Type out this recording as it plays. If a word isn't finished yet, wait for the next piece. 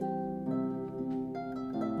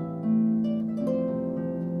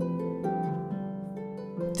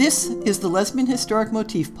This is the Lesbian Historic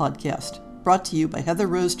Motif podcast, brought to you by Heather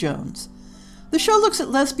Rose Jones. The show looks at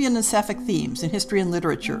lesbian and sapphic themes in history and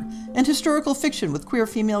literature, and historical fiction with queer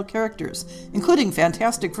female characters, including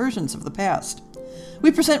fantastic versions of the past. We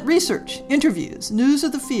present research, interviews, news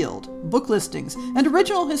of the field, book listings, and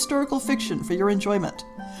original historical fiction for your enjoyment.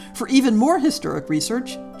 For even more historic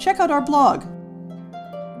research, check out our blog.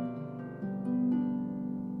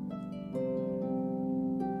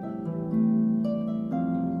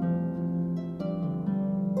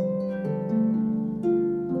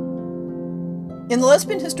 In the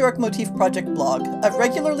Lesbian Historic Motif Project blog, I've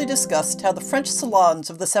regularly discussed how the French salons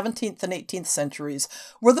of the 17th and 18th centuries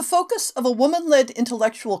were the focus of a woman-led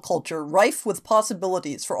intellectual culture rife with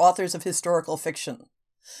possibilities for authors of historical fiction.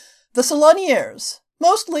 The salonières,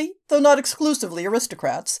 mostly, though not exclusively,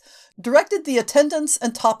 aristocrats, directed the attendance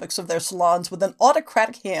and topics of their salons with an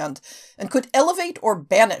autocratic hand and could elevate or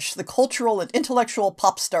banish the cultural and intellectual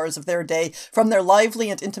pop stars of their day from their lively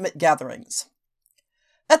and intimate gatherings.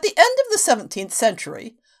 At the end of the 17th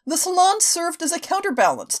century, the salons served as a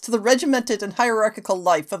counterbalance to the regimented and hierarchical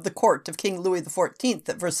life of the court of King Louis XIV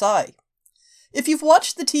at Versailles. If you've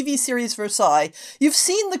watched the TV series Versailles, you've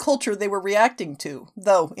seen the culture they were reacting to,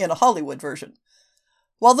 though in a Hollywood version.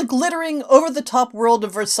 While the glittering, over-the-top world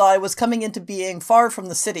of Versailles was coming into being far from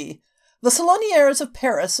the city, the salonières of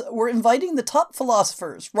Paris were inviting the top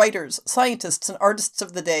philosophers, writers, scientists, and artists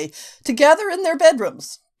of the day to gather in their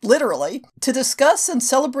bedrooms, literally, to discuss and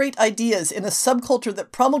celebrate ideas in a subculture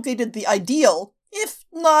that promulgated the ideal, if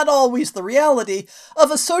not always the reality, of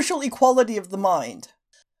a social equality of the mind.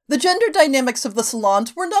 The gender dynamics of the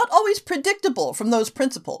salons were not always predictable from those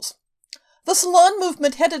principles. The salon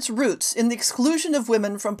movement had its roots in the exclusion of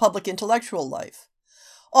women from public intellectual life.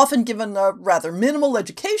 Often given a rather minimal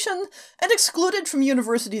education and excluded from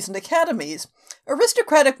universities and academies,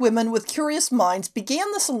 aristocratic women with curious minds began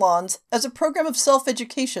the salons as a program of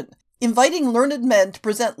self-education, inviting learned men to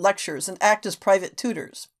present lectures and act as private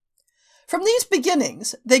tutors. From these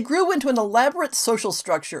beginnings, they grew into an elaborate social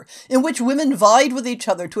structure in which women vied with each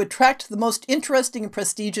other to attract the most interesting and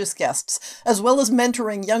prestigious guests, as well as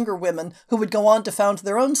mentoring younger women who would go on to found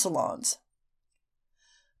their own salons.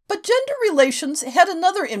 But gender relations had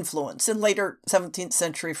another influence in later 17th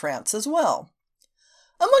century France as well.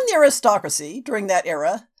 Among the aristocracy during that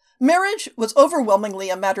era, marriage was overwhelmingly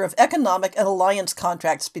a matter of economic and alliance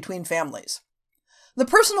contracts between families. The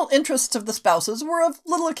personal interests of the spouses were of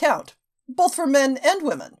little account, both for men and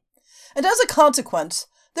women, and as a consequence,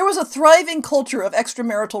 there was a thriving culture of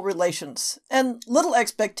extramarital relations and little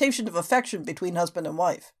expectation of affection between husband and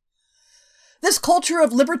wife. This culture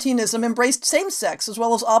of libertinism embraced same-sex as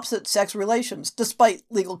well as opposite-sex relations, despite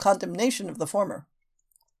legal condemnation of the former.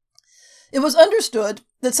 It was understood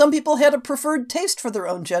that some people had a preferred taste for their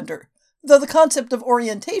own gender, though the concept of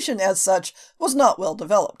orientation as such was not well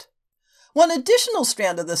developed. One additional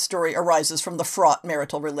strand of this story arises from the fraught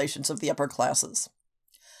marital relations of the upper classes.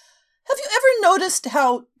 Have you ever noticed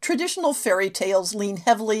how traditional fairy tales lean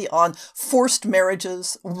heavily on forced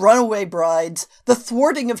marriages, runaway brides, the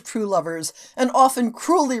thwarting of true lovers, and often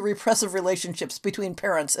cruelly repressive relationships between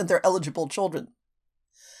parents and their eligible children?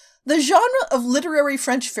 The genre of literary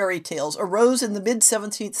French fairy tales arose in the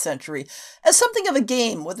mid-17th century as something of a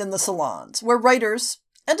game within the salons, where writers,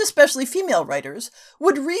 and especially female writers,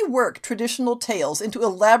 would rework traditional tales into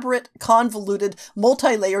elaborate, convoluted,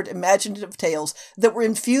 multi-layered imaginative tales that were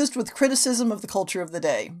infused with criticism of the culture of the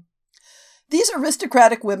day. These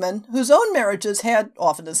aristocratic women, whose own marriages had,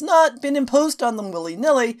 often as not, been imposed on them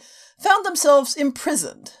willy-nilly, found themselves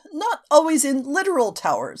imprisoned, not always in literal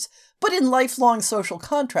towers, but in lifelong social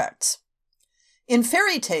contracts. In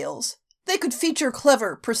fairy tales, they could feature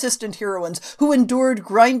clever, persistent heroines who endured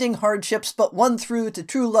grinding hardships but won through to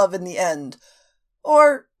true love in the end,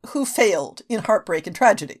 or who failed in heartbreak and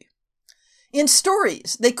tragedy. In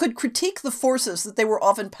stories, they could critique the forces that they were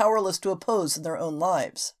often powerless to oppose in their own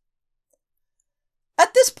lives.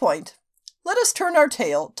 At this point, let us turn our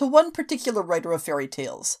tale to one particular writer of fairy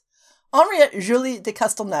tales. Henriette Julie de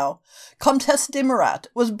Castelnau, Comtesse de Murat,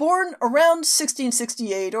 was born around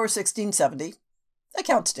 1668 or 1670.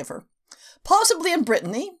 Accounts differ. Possibly in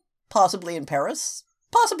Brittany, possibly in Paris,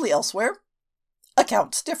 possibly elsewhere.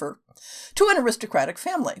 Accounts differ. To an aristocratic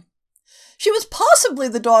family. She was possibly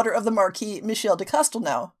the daughter of the Marquis Michel de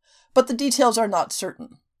Castelnau, but the details are not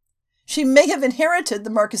certain. She may have inherited the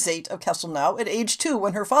Marquisate of Castelnau at age 2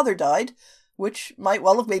 when her father died, which might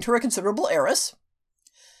well have made her a considerable heiress.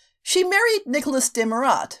 She married Nicolas de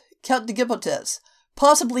Murat, Count de Guipotez,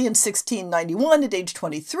 possibly in 1691 at age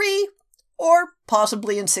 23, or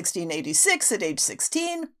possibly in 1686 at age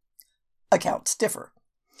 16. Accounts differ.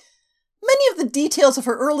 Many Many of the details of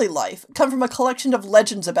her early life come from a collection of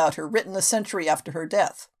legends about her written a century after her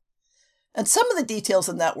death. And some of the details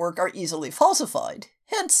in that work are easily falsified,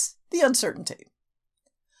 hence the uncertainty.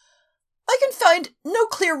 I can find no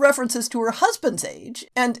clear references to her husband's age,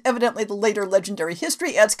 and evidently the later legendary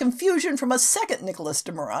history adds confusion from a second Nicholas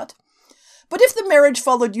de Murat. But if the marriage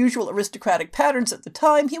followed usual aristocratic patterns at the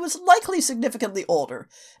time, he was likely significantly older,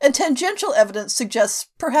 and tangential evidence suggests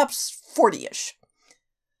perhaps 40-ish.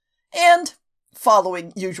 And,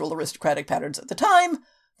 following usual aristocratic patterns at the time,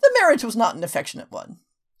 the marriage was not an affectionate one.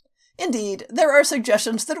 Indeed, there are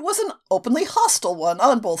suggestions that it was an openly hostile one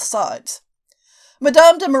on both sides.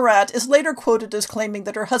 Madame de Murat is later quoted as claiming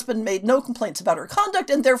that her husband made no complaints about her conduct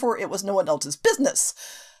and therefore it was no one else's business.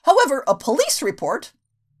 However, a police report...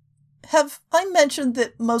 Have I mentioned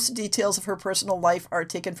that most details of her personal life are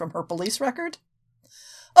taken from her police record?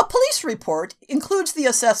 A police report includes the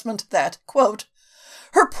assessment that, quote,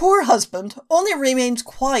 her poor husband only remains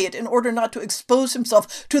quiet in order not to expose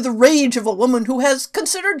himself to the rage of a woman who has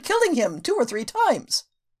considered killing him 2 or 3 times,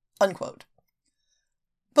 unquote.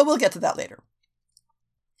 But we'll get to that later.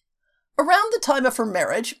 Around the time of her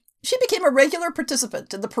marriage, she became a regular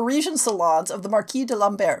participant in the Parisian salons of the Marquis de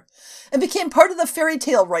Lambert, and became part of the fairy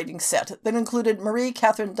tale writing set that included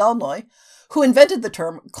Marie-Catherine d'Aulnoy, who invented the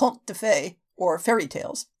term contes de fées, or fairy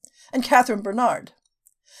tales, and Catherine Bernard.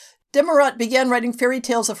 De Murat began writing fairy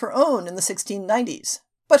tales of her own in the 1690s,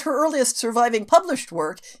 but her earliest surviving published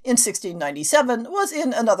work in 1697 was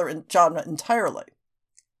in another genre entirely.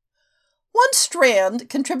 One strand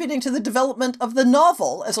contributing to the development of the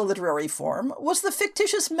novel as a literary form was the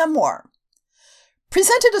fictitious memoir.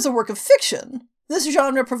 Presented as a work of fiction, this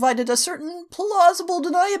genre provided a certain plausible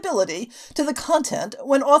deniability to the content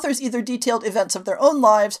when authors either detailed events of their own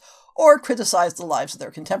lives or criticized the lives of their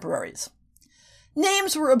contemporaries.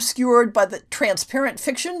 Names were obscured by the transparent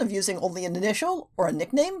fiction of using only an initial or a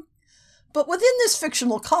nickname, but within this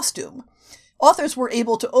fictional costume, authors were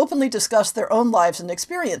able to openly discuss their own lives and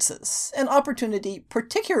experiences, an opportunity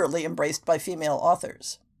particularly embraced by female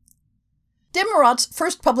authors. De Murat's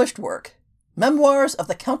first published work, Memoirs of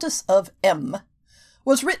the Countess of M.,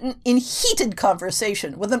 was written in heated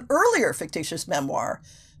conversation with an earlier fictitious memoir,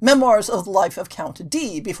 Memoirs of the Life of Count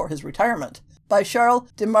D before his retirement, by Charles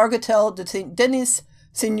de Margatel de Saint-Denis,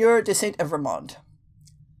 Seigneur de Saint-Evremond.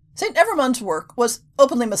 St. Evremond's work was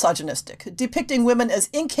openly misogynistic, depicting women as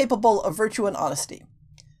incapable of virtue and honesty.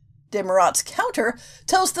 De Murat's counter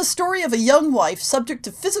tells the story of a young wife subject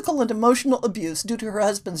to physical and emotional abuse due to her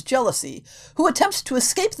husband's jealousy, who attempts to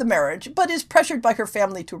escape the marriage but is pressured by her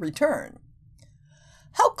family to return.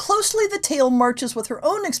 How closely the tale marches with her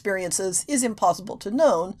own experiences is impossible to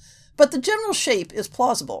know, but the general shape is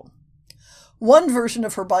plausible. One version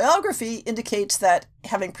of her biography indicates that,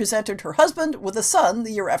 having presented her husband with a son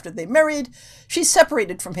the year after they married, she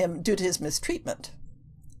separated from him due to his mistreatment.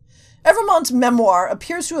 Evremond's memoir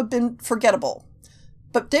appears to have been forgettable,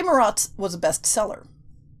 but De Murat's was a bestseller.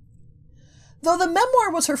 Though the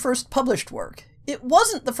memoir was her first published work, it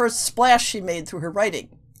wasn't the first splash she made through her writing.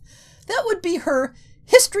 That would be her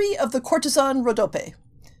History of the Courtesan Rhodope,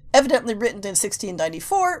 evidently written in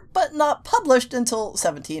 1694, but not published until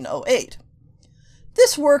 1708.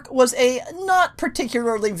 This work was a not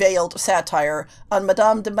particularly veiled satire on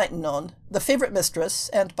Madame de Maintenon, the favorite mistress,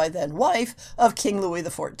 and by then wife, of King Louis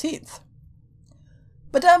XIV.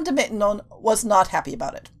 Madame de Maintenon was not happy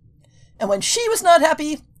about it. And when she was not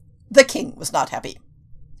happy, the king was not happy.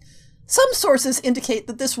 Some sources indicate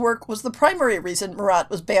that this work was the primary reason Murat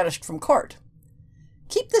was banished from court.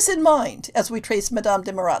 Keep this in mind as we trace Madame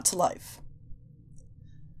de Murat's life.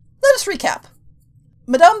 Let us recap.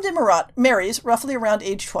 Madame de Murat marries roughly around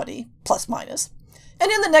age 20, plus minus,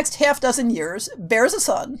 and in the next half-dozen years bears a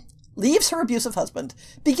son, leaves her abusive husband,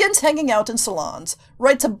 begins hanging out in salons,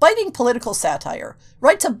 writes a biting political satire,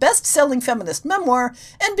 writes a best-selling feminist memoir,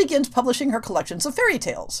 and begins publishing her collections of fairy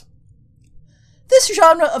tales. This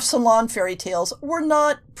genre of salon fairy tales were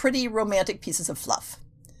not pretty romantic pieces of fluff.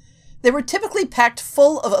 They were typically packed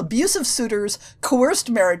full of abusive suitors, coerced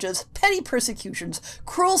marriages, petty persecutions,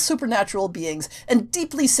 cruel supernatural beings, and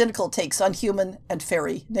deeply cynical takes on human and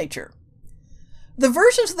fairy nature. The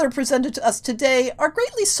versions that are presented to us today are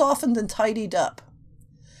greatly softened and tidied up.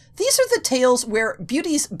 These are the tales where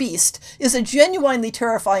Beauty's beast is a genuinely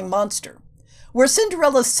terrifying monster, where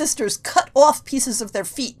Cinderella's sisters cut off pieces of their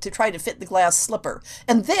feet to try to fit the glass slipper,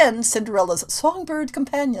 and then Cinderella's songbird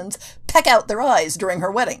companions peck out their eyes during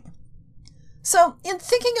her wedding. So, in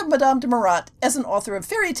thinking of Madame de Murat as an author of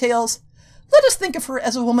fairy tales, let us think of her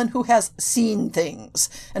as a woman who has seen things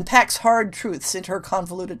and packs hard truths into her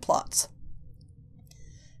convoluted plots.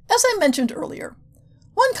 As I mentioned earlier,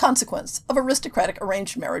 One consequence of aristocratic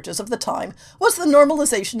arranged marriages of the time was the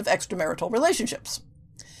normalization of extramarital relationships.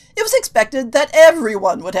 It was expected that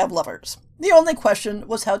everyone would have lovers. The only question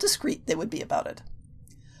was how discreet they would be about it.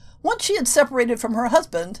 Once she had separated from her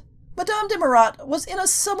husband, Madame de Murat was in a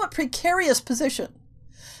somewhat precarious position.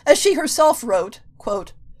 As she herself wrote,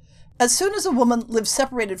 quote, "As soon as a woman lives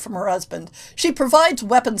separated from her husband, she provides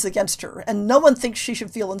weapons against her, and no one thinks she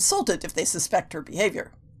should feel insulted if they suspect her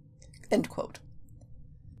behavior." End quote.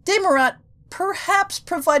 De Murat perhaps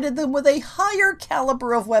provided them with a higher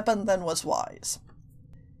caliber of weapon than was wise.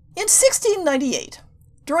 In 1698,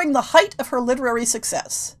 during the height of her literary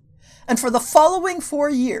success, and for the following 4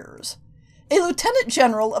 years, a lieutenant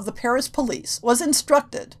general of the Paris police was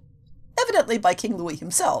instructed, evidently by King Louis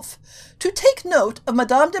himself, to take note of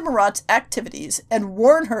Madame de Murat's activities and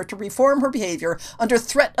warn her to reform her behavior under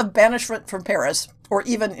threat of banishment from Paris or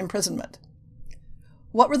even imprisonment.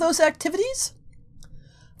 What were those activities?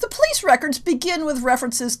 The police records begin with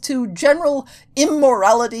references to general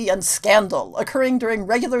immorality and scandal occurring during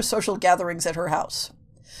regular social gatherings at her house.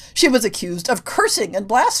 She was accused of cursing and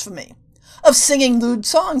blasphemy, of singing lewd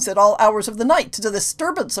songs at all hours of the night to the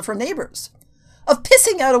disturbance of her neighbors, of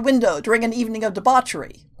pissing out a window during an evening of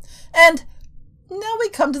debauchery, and, now we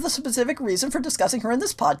come to the specific reason for discussing her in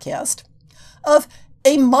this podcast, of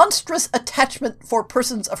a monstrous attachment for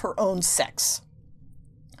persons of her own sex.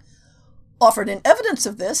 Offered in evidence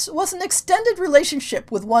of this was an extended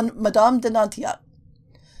relationship with one Madame de Nantiat.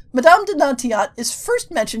 Madame de Nantiat is first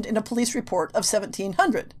mentioned in a police report of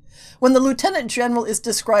 1700, when the lieutenant general is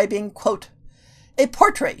describing, quote, "a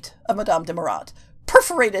portrait of Madame de Murat,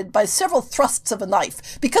 perforated by several thrusts of a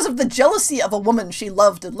knife, because of the jealousy of a woman she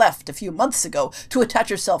loved and left a few months ago to attach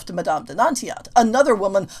herself to Madame de Nantiat, another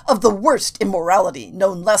woman of the worst immorality,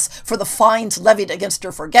 known less for the fines levied against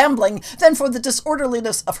her for gambling than for the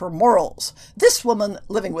disorderliness of her morals. This woman,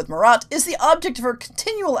 living with Murat, is the object of her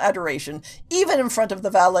continual adoration, even in front of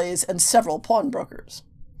the valets and several pawnbrokers."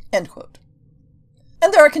 End quote.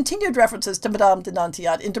 And there are continued references to Madame de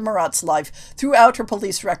Nantiat into Murat's life throughout her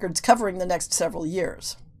police records covering the next several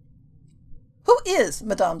years. Who is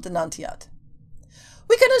Madame de Nantiat?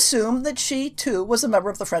 We can assume that she, too, was a member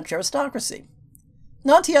of the French aristocracy.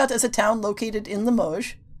 Nantiat is a town located in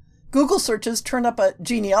Limoges. Google searches turn up a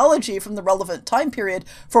genealogy from the relevant time period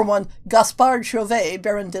for one Gaspard Chauvet,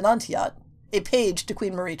 Baron de Nantiat, a page to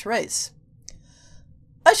Queen Marie-Therese.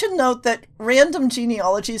 I should note that random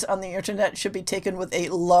genealogies on the internet should be taken with a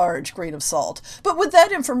large grain of salt, but with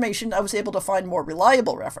that information I was able to find more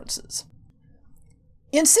reliable references.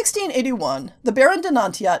 In 1681, the Baron de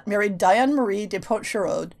Nantiat married Diane Marie de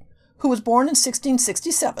Pontcherraud, who was born in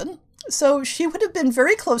 1667, so she would have been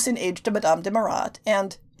very close in age to Madame de Murat,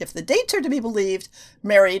 and, if the dates are to be believed,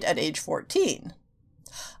 married at age 14.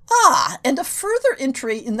 And a further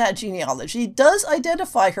entry in that genealogy does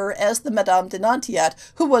identify her as the Madame de Nantiat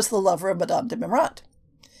who was the lover of Madame de Murat.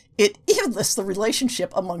 It even lists the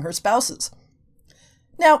relationship among her spouses.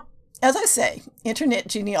 Now, as I say, internet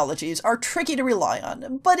genealogies are tricky to rely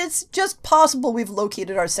on, but it's just possible we've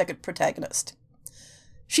located our second protagonist.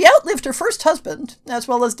 She outlived her first husband, as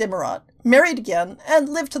well as de Murat, married again, and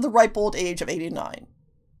lived to the ripe old age of 89.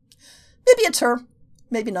 Maybe it's her,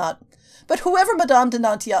 maybe not. But whoever Madame de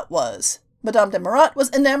Nantiat was, Madame de Murat was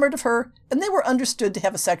enamored of her, and they were understood to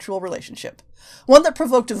have a sexual relationship, one that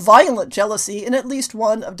provoked violent jealousy in at least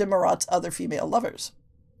one of de Murat's other female lovers.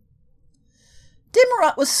 De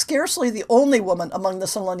Murat was scarcely the only woman among the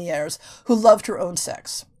Salonières who loved her own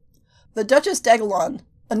sex. The Duchess d'Aiguillon,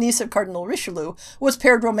 a niece of Cardinal Richelieu, was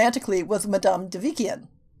paired romantically with Madame de Vivienne.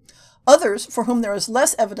 Others, for whom there is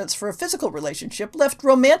less evidence for a physical relationship, left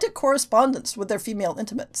romantic correspondence with their female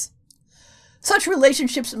intimates. Such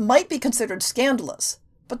relationships might be considered scandalous,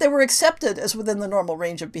 but they were accepted as within the normal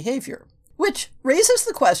range of behavior, which raises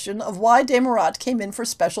the question of why de Murat came in for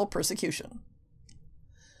special persecution.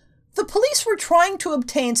 The police were trying to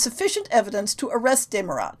obtain sufficient evidence to arrest de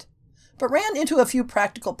Murat, but ran into a few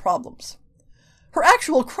practical problems. Her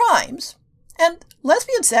actual crimes, and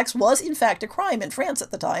lesbian sex was in fact a crime in France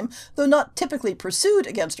at the time, though not typically pursued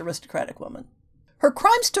against aristocratic women. Her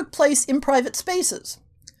crimes took place in private spaces.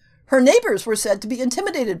 Her neighbors were said to be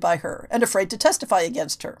intimidated by her and afraid to testify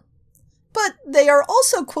against her. But they are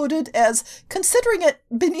also quoted as considering it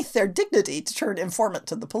beneath their dignity to turn informant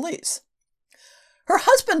to the police. Her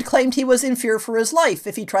husband claimed he was in fear for his life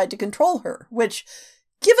if he tried to control her, which,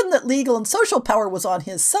 given that legal and social power was on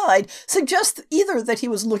his side, suggests either that he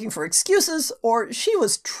was looking for excuses or she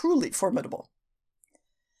was truly formidable.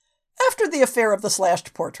 After the affair of the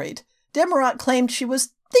slashed portrait, de Murat claimed she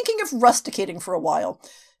was thinking of rusticating for a while,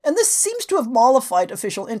 and this seems to have mollified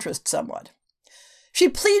official interest somewhat. She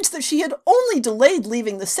pleads that she had only delayed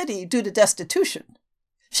leaving the city due to destitution.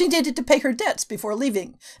 She needed to pay her debts before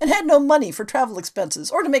leaving, and had no money for travel expenses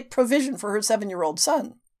or to make provision for her 7-year-old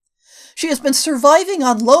son. She has been surviving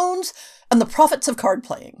on loans and the profits of card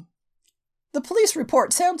playing. The police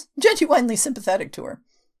report sounds genuinely sympathetic to her.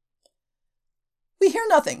 We hear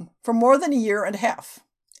nothing for more than a year and a half.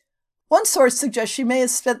 One source suggests she may have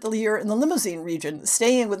spent the year in the Limousin region,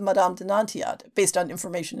 staying with Madame de Nantiat, based on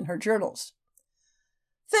information in her journals.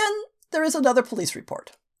 Then there is another police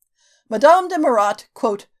report. Madame de Murat,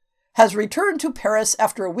 quote, has returned to Paris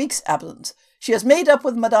after a week's absence. She has made up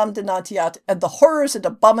with Madame de Nantiat, and the horrors and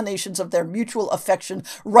abominations of their mutual affection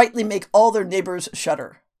rightly make all their neighbours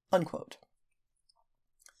shudder. Unquote.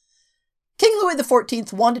 King Louis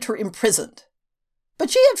XIV wanted her imprisoned, but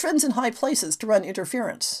she had friends in high places to run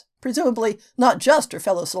interference, presumably not just her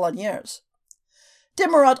fellow salonières. De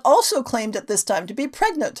Murat also claimed at this time to be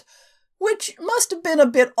pregnant, which must have been a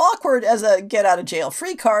bit awkward as a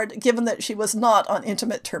get-out-of-jail-free card, given that she was not on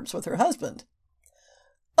intimate terms with her husband.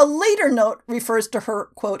 A later note refers to her,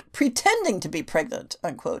 quote, pretending to be pregnant,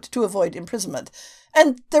 unquote, to avoid imprisonment,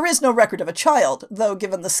 and there is no record of a child, though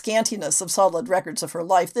given the scantiness of solid records of her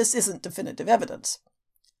life, this isn't definitive evidence.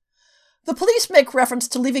 The police make reference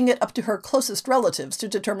to leaving it up to her closest relatives to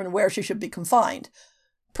determine where she should be confined,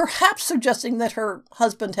 perhaps suggesting that her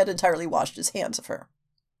husband had entirely washed his hands of her.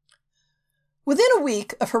 Within a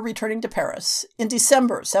week of her returning to Paris, in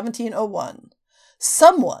December 1701,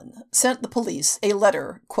 someone sent the police a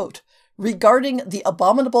letter, quote, regarding the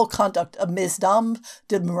abominable conduct of Mesdames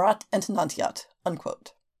de Murat and Nantiat,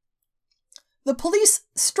 unquote. The police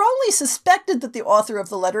strongly suspected that the author of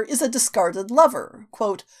the letter is a discarded lover,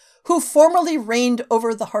 quote, who formerly reigned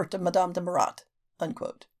over the heart of Madame de Murat,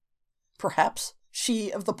 unquote. Perhaps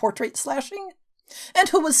she of the portrait slashing? And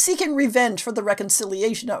who was seeking revenge for the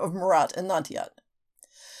reconciliation of Murat and Nantiat.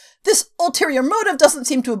 This ulterior motive doesn't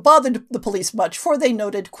seem to have bothered the police much, for they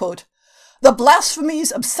noted, quote, the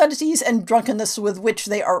blasphemies, obscenities, and drunkenness with which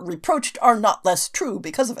they are reproached are not less true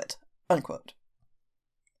because of it, unquote.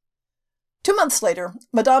 2 months later,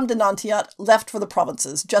 Madame de Nantiat left for the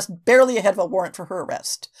provinces, just barely ahead of a warrant for her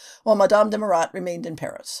arrest, while Madame de Murat remained in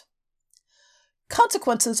Paris.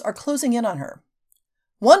 Consequences are closing in on her.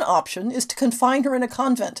 One option is to confine her in a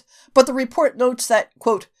convent, but the report notes that,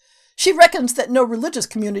 quote, she reckons that no religious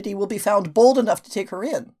community will be found bold enough to take her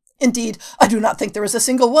in. Indeed, I do not think there is a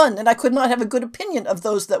single one, and I could not have a good opinion of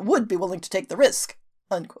those that would be willing to take the risk,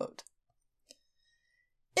 unquote.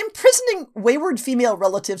 Imprisoning wayward female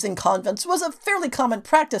relatives in convents was a fairly common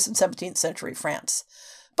practice in 17th century France,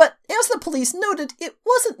 but as the police noted, it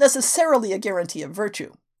wasn't necessarily a guarantee of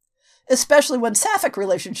virtue, especially when sapphic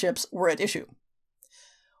relationships were at issue.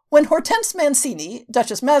 When Hortense Mancini,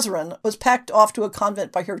 Duchess Mazarin, was packed off to a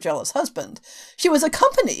convent by her jealous husband, she was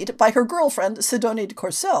accompanied by her girlfriend Sidonie de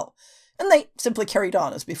Courcelles, and they simply carried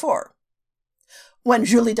on as before. When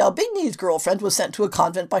Julie d'Albigny's girlfriend was sent to a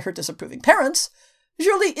convent by her disapproving parents,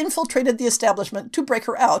 Julie infiltrated the establishment to break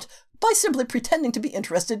her out by simply pretending to be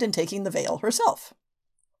interested in taking the veil herself.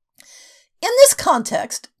 In this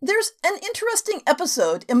context, there's an interesting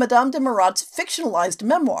episode in Madame de Murat's fictionalized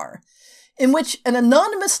memoir, in which an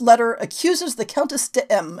anonymous letter accuses the Countess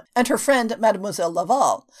de M and her friend Mademoiselle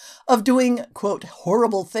Laval of doing, quote,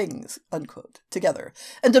 horrible things, unquote, together,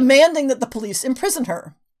 and demanding that the police imprison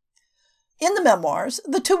her. In the memoirs,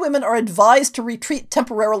 the two women are advised to retreat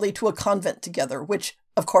temporarily to a convent together, which,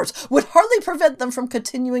 of course, would hardly prevent them from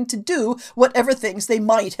continuing to do whatever things they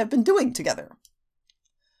might have been doing together.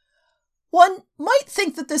 One might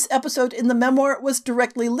think that this episode in the memoir was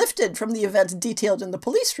directly lifted from the events detailed in the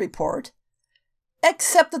police report,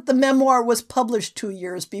 except that the memoir was published 2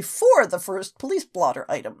 years before the first police blotter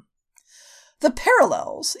item. The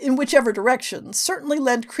parallels, in whichever direction, certainly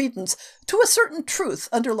lend credence to a certain truth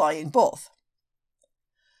underlying both.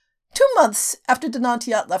 2 months after de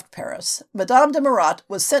Nantiat left Paris, Madame de Murat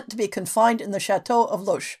was sent to be confined in the Château of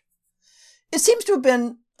Loches. It seems to have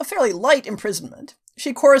been a fairly light imprisonment.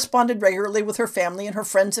 She corresponded regularly with her family and her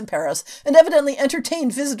friends in Paris, and evidently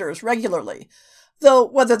entertained visitors regularly, though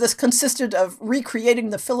whether this consisted of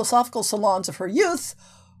recreating the philosophical salons of her youth,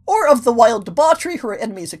 or of the wild debauchery her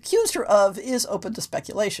enemies accused her of, is open to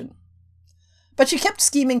speculation. But she kept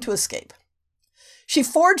scheming to escape. She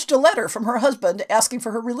forged a letter from her husband asking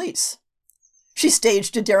for her release. She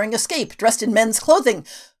staged a daring escape, dressed in men's clothing,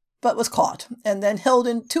 but was caught, and then held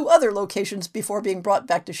in 2 other locations before being brought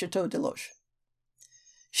back to Château de Loches.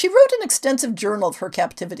 She wrote an extensive journal of her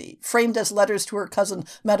captivity, framed as letters to her cousin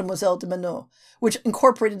Mademoiselle de Menot, which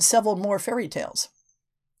incorporated several more fairy tales.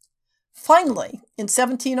 Finally, in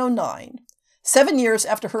 1709, 7 years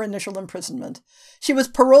after her initial imprisonment, she was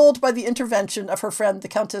paroled by the intervention of her friend the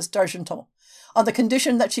Countess d'Argenton, on the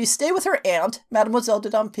condition that she stay with her aunt, Mademoiselle de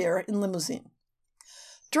Dampierre, in Limousin.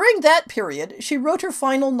 During that period, she wrote her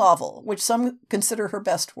final novel, which some consider her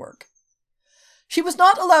best work. She was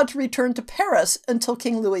not allowed to return to Paris until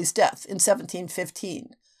King Louis's death in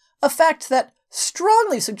 1715, a fact that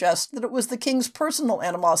strongly suggests that it was the king's personal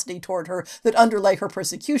animosity toward her that underlay her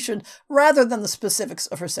persecution, rather than the specifics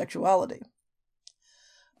of her sexuality.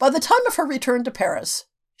 By the time of her return to Paris,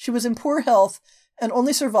 she was in poor health and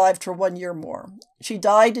only survived for 1 year more. She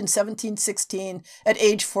died in 1716 at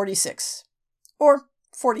age 46, or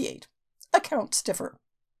 48. Accounts differ.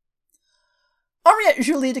 Henriette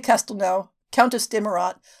Julie de Castelnau, Countess de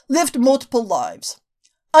Murat, lived multiple lives.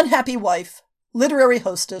 Unhappy wife, literary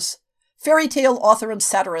hostess, fairy tale author and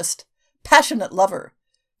satirist, passionate lover,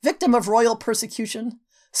 victim of royal persecution,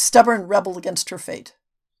 stubborn rebel against her fate.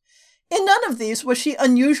 In none of these was she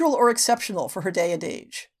unusual or exceptional for her day and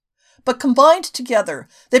age. But combined together,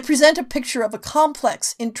 they present a picture of a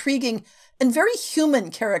complex, intriguing, and very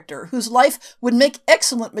human character whose life would make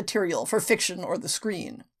excellent material for fiction or the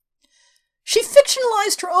screen. She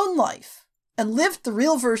fictionalized her own life and lived the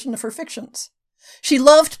real version of her fictions. She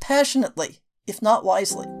loved passionately, if not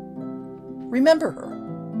wisely. Remember her.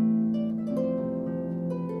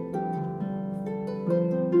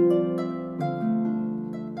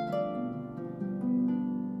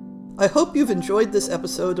 I hope you've enjoyed this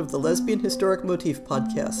episode of the Lesbian Historic Motif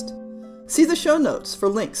podcast. See the show notes for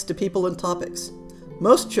links to people and topics.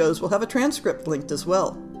 Most shows will have a transcript linked as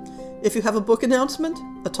well. If you have a book announcement,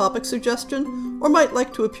 a topic suggestion, or might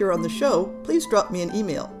like to appear on the show, please drop me an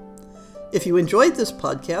email. If you enjoyed this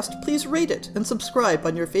podcast, please rate it and subscribe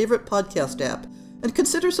on your favorite podcast app, and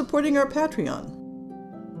consider supporting our Patreon.